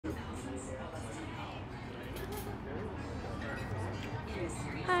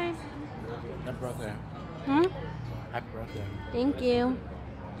birthday. Hmm? Happy birthday. Thank you.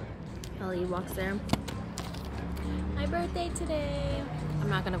 Ellie walks there. My birthday today. I'm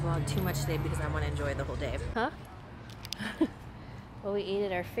not gonna vlog too much today because I want to enjoy the whole day. Huh? Well, we ate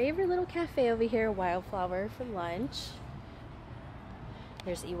at our favorite little cafe over here, Wildflower, for lunch.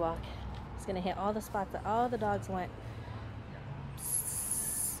 There's Ewok. He's gonna hit all the spots that all the dogs went.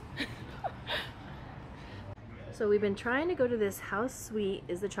 So we've been trying to go to this How Sweet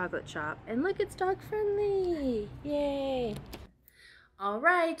is the Chocolate Shop, and look, it's dog friendly. Yay. All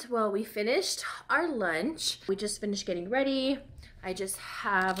right, well, we finished our lunch. We just finished getting ready. I just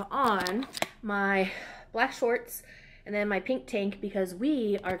have on my black shorts and then my pink tank because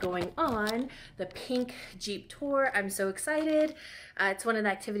we are going on the pink Jeep tour. I'm so excited. It's one of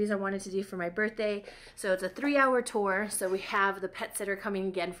the activities I wanted to do for my birthday. So it's a 3-hour tour. So we have the pet sitter coming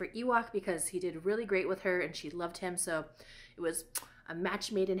again for Ewok because he did really great with her and she loved him. So it was a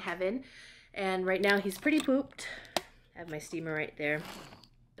match made in heaven. And right now he's pretty pooped. I have my steamer right there.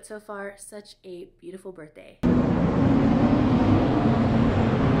 But so far, such a beautiful birthday.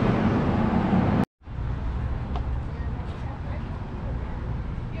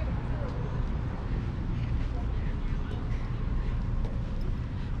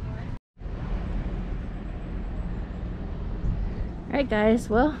 Alright guys,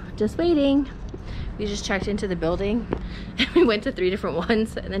 well, just waiting. We just checked into the building and we went to 3 different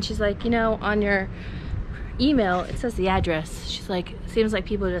ones, and then she's like, you know, on your email it says the address. She's like, seems like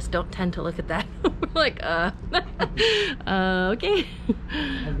people just don't tend to look at that. We're like, okay.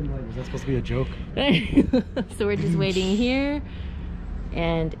 Is that supposed to be a joke? So we're just waiting here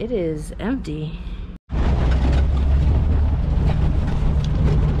and it is empty.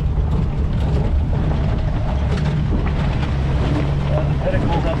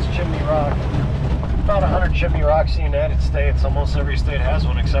 Pinnacle, that's Chimney Rock. About 100 chimney rocks in the United States. Almost every state has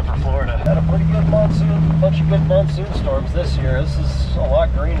one except for Florida. Had a pretty good monsoon, bunch of good monsoon storms this year. This is a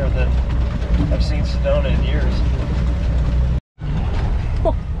lot greener than I've seen Sedona in years.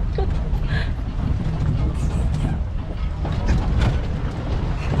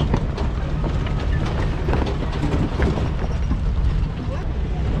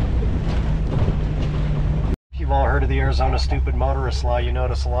 All heard of the Arizona stupid motorist law. You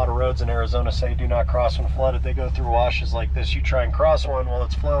notice a lot of roads in Arizona say do not cross when flooded. They go through washes like this. You try and cross one while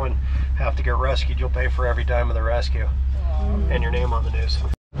it's flowing, have to get rescued. You'll pay for every dime of the rescue. And your name on the news.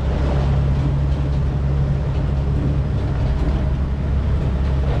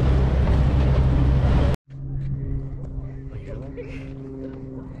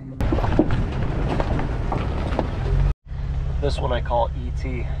 This one I call ET.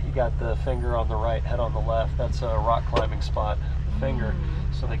 You got the finger on the right, head on the left. That's a rock climbing spot, the finger.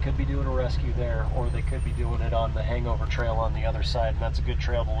 So they could be doing a rescue there, or they could be doing it on the Hangover Trail on the other side. And that's a good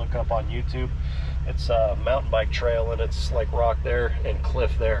trail to look up on YouTube. It's a mountain bike trail, and it's like rock there and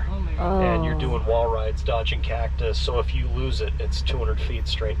cliff there. And you're doing wall rides, dodging cactus. So if you lose it, it's 200 feet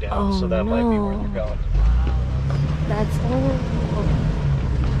straight down. So that might be where you're going. That's horrible.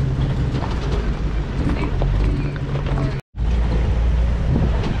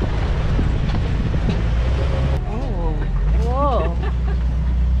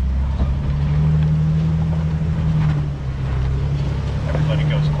 Everybody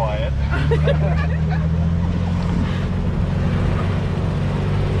goes quiet.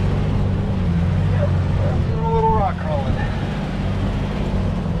 Doing a little rock crawling.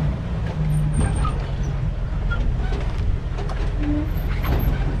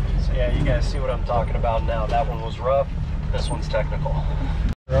 So yeah, you guys see what I'm talking about now. That one was rough. This one's technical.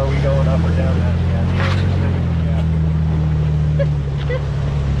 Are we going up or down that? Yeah, the answer's yeah.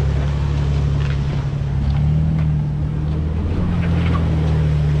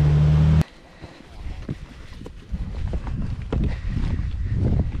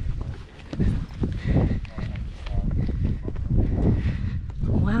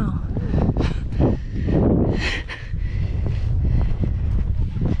 Wow.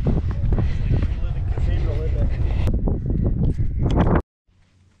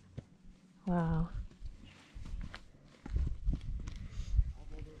 Wow.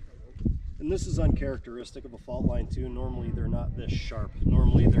 And this is uncharacteristic of a fault line too. Normally they're not this sharp.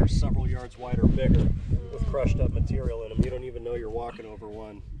 Normally they're several yards wide or bigger with crushed up material in them. You don't even know you're walking over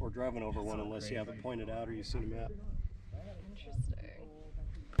one or driving over one unless you have it pointed out or you've seen a map. Interesting.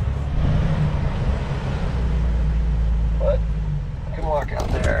 But you can walk out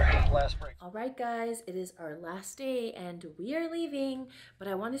there. Last break. All right, guys, it is our last day and we are leaving, but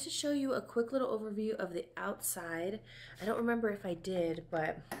I wanted to show you a quick little overview of the outside. I don't remember if I did,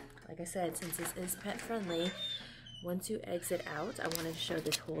 but like I said, since this is pet friendly, once you exit out, I wanted to show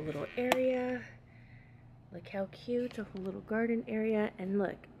this whole little area. Look how cute, a whole little garden area, and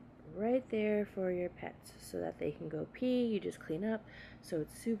look, right there for your pets so that they can go pee. You just clean up, so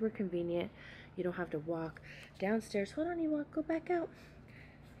it's super convenient. You don't have to walk downstairs. Hold on, Ewok, go back out.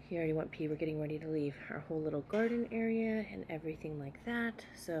 He already went pee. We're getting ready to leave. Our whole little garden area and everything like that,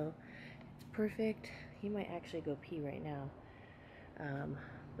 so it's perfect. He might actually go pee right now,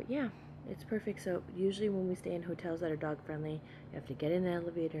 but yeah, it's perfect. So usually when we stay in hotels that are dog friendly, you have to get in the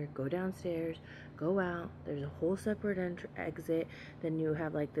elevator, go downstairs, go out. There's a whole separate exit. Then you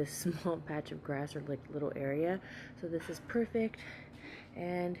have like this small patch of grass or like little area. So this is perfect.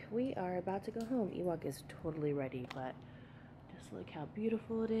 And we are about to go home. Ewok is totally ready, but just look how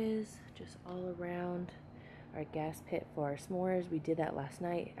beautiful it is. Just all around. Our gas pit for our s'mores. We did that last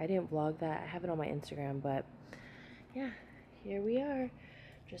night. I didn't vlog that. I have it on my Instagram, but yeah, here we are.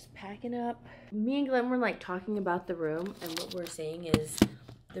 Just packing up. Me and Glenn were like talking about the room, and what we're saying is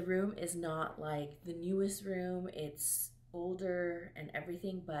the room is not like the newest room. It's older and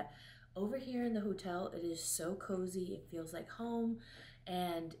everything, but over here in the hotel, it is so cozy. It feels like home,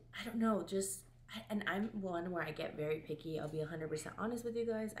 and I don't know, and I'm one where I get very picky. I'll be 100% honest with you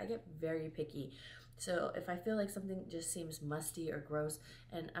guys. I get very picky. So if I feel like something just seems musty or gross,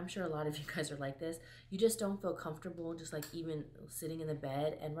 and I'm sure a lot of you guys are like this, you just don't feel comfortable just like even sitting in the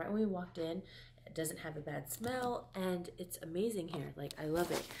bed. And right when we walked in, it doesn't have a bad smell, and it's amazing here. Like, I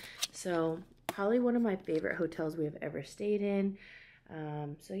love it. So probably one of my favorite hotels we have ever stayed in.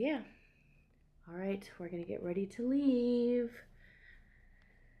 So yeah. All right, we're gonna get ready to leave.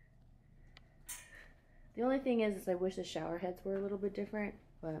 The only thing is I wish the shower heads were a little bit different,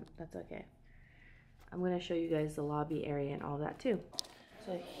 but that's okay. I'm going to show you guys the lobby area and all that too.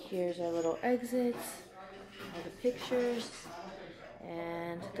 So here's our little exits, all the pictures,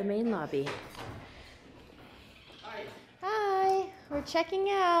 and the main lobby. Hi. Hi, we're checking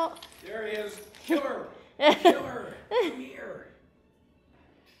out. There he is. Killer. Killer. Come here.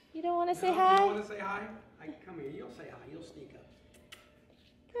 You don't want to say You hi? don't want to say hi? Come here. You'll say hi. You'll sneak up.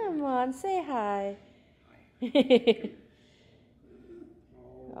 Come on, say hi.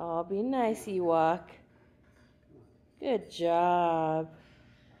 Oh, be nice, Ewok. Good job.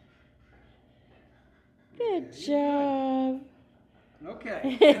 Good job.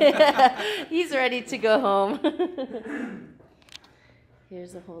 Okay. He's ready to go home.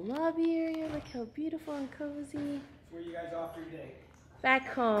 Here's the whole lobby area. Look how beautiful and cozy. Where are you guys off for your day?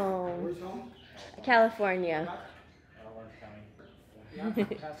 Back home. Where's home? California. Yeah, I'm from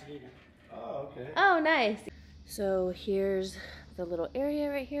Pasadena. Oh, okay. Oh, nice. So here's the little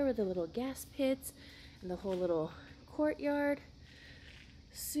area right here with the little gas pits and the whole little courtyard.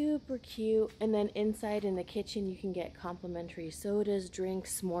 Super cute. And then inside in the kitchen you can get complimentary sodas,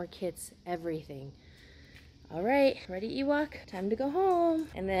 drinks, s'more kits, everything. All right, ready, Ewok? Time to go home.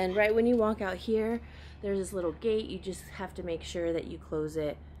 And then right when you walk out here, there's this little gate. You just have to make sure that you close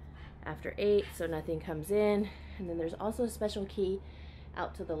it after 8 so nothing comes in. And then there's also a special key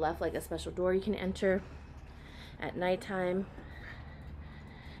out to the left, like a special door you can enter at nighttime.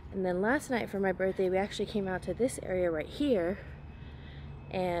 And then last night for my birthday, we actually came out to this area right here,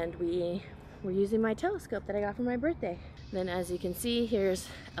 and we were using my telescope that I got for my birthday. Then as you can see, here's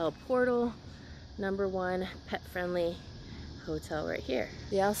El Portal, #1 pet-friendly hotel right here.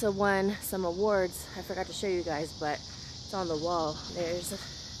 They also won some awards. I forgot to show you guys, but it's on the wall. There's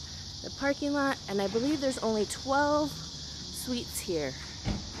the parking lot, and I believe there's only 12 suites here.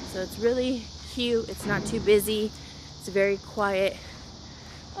 So it's really cute. It's not too busy. It's very quiet.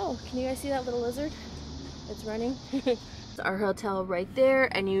 Oh, can you guys see that little lizard? It's running. It's our hotel right there,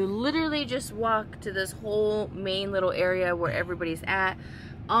 and you literally just walk to this whole main little area where everybody's at.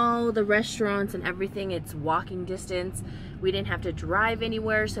 All the restaurants and everything, it's walking distance. We didn't have to drive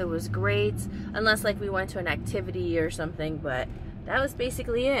anywhere, so it was great. Unless like we went to an activity or something, but that was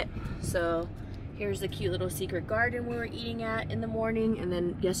basically it. So here's the cute little secret garden we were eating at in the morning, and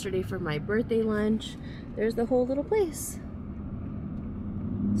then yesterday for my birthday lunch, there's the whole little place.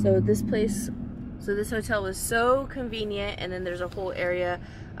 So this hotel was so convenient, and then there's a whole area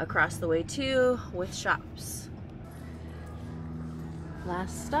across the way too with shops.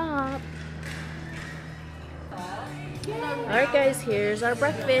 Last stop. Alright guys, here's our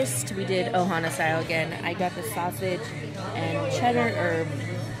breakfast. We did Ohana style again. I got the sausage and cheddar, or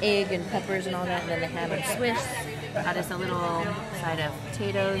egg and peppers and all that, and then the ham and Swiss. Got us a little side of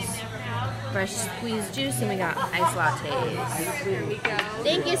potatoes, fresh squeezed juice, and we got iced lattes. There we go.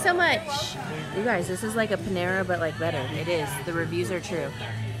 Thank you so much. You guys, this is like a Panera, but like better. It is. The reviews are true.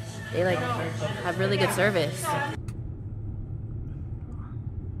 They like have really good service.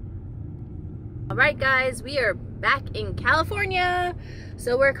 All right, guys, we are back in California.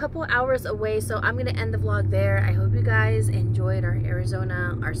 So we're a couple hours away, so I'm gonna end the vlog there. I hope you guys enjoyed our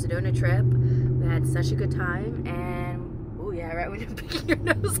Sedona trip. We had such a good time, and oh yeah, right when you're picking your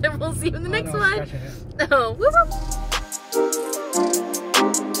nose, and we'll see you in the next one. Oh, woo woo.